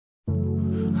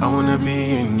I wanna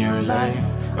be in your life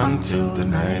until the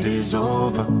night is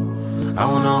over. I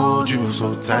wanna hold you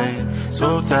so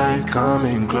tight,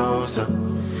 coming closer.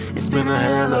 It's been a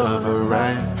hell of a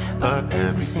ride, but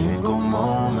every single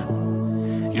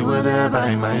moment you were there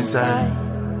by my side.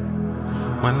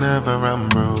 Whenever I'm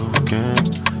broken,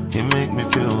 you make me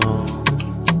feel whole.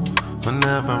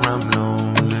 Whenever I'm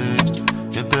lonely,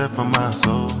 you're there for my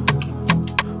soul.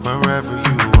 Wherever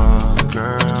you are,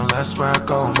 girl, that's where I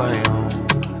call my own.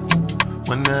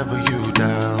 Whenever you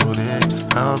doubt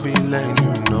it, I'll be letting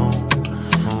you know.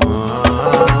 Oh,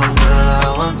 girl,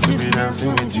 I want to be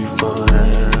dancing with you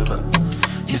forever.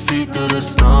 You see through the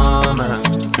storm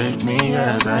and take me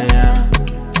as I am.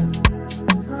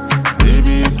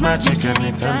 Baby, it's magic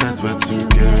anytime that we're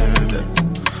together.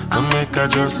 I'll make I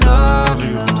just love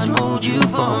you and hold you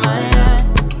for my hand.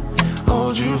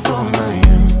 Hold you for my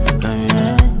hand,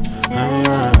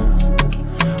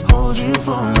 hold you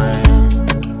for my hand.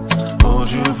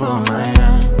 Hold you for my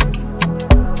hand.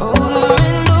 Over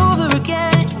and over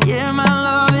again, yeah, my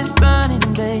love is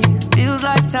burning, babe. Feels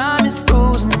like time is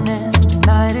frozen and the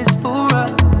night is for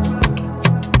us.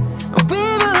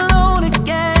 We're alone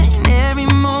again, every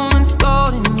moment's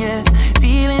golden, yeah.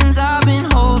 Feelings I've been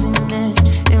holding in,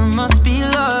 it must be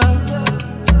love.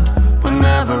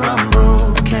 Whenever I'm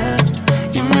broken,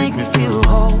 you make me feel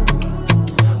whole.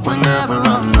 Whenever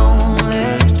I'm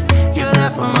lonely, you're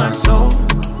there for my soul.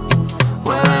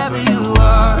 Wherever you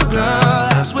are, girl,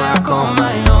 that's where I call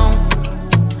my own.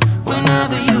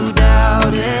 Whenever you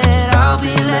doubt it, I'll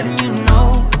be letting you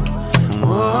know.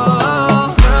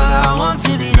 Whoa, girl, I want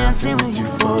to be dancing with you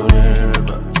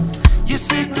forever. You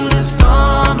see through the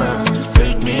storm and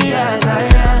take me as I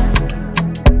am.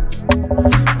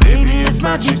 Baby, it's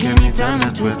magic anytime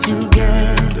that we're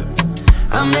together.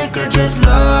 I make her just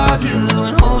love you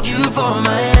and hold you for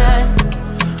my hand.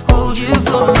 Hold you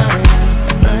for my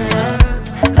hand.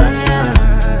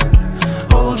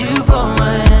 Hold you for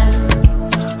my hand.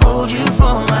 Hold you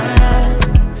for my hand.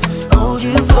 Hold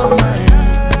you for my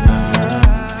hand.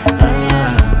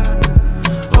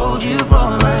 Hold you for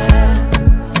my hand.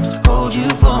 Hold you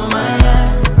for my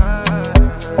hand.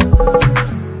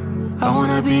 I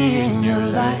wanna be in your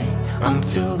light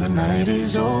until the night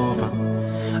is over.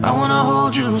 I wanna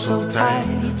hold you so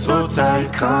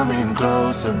tight, coming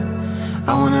closer.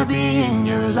 I wanna be in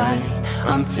your light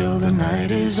until the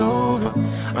night is over.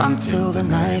 Until the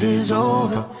night is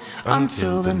over.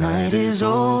 Until the night is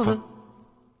over.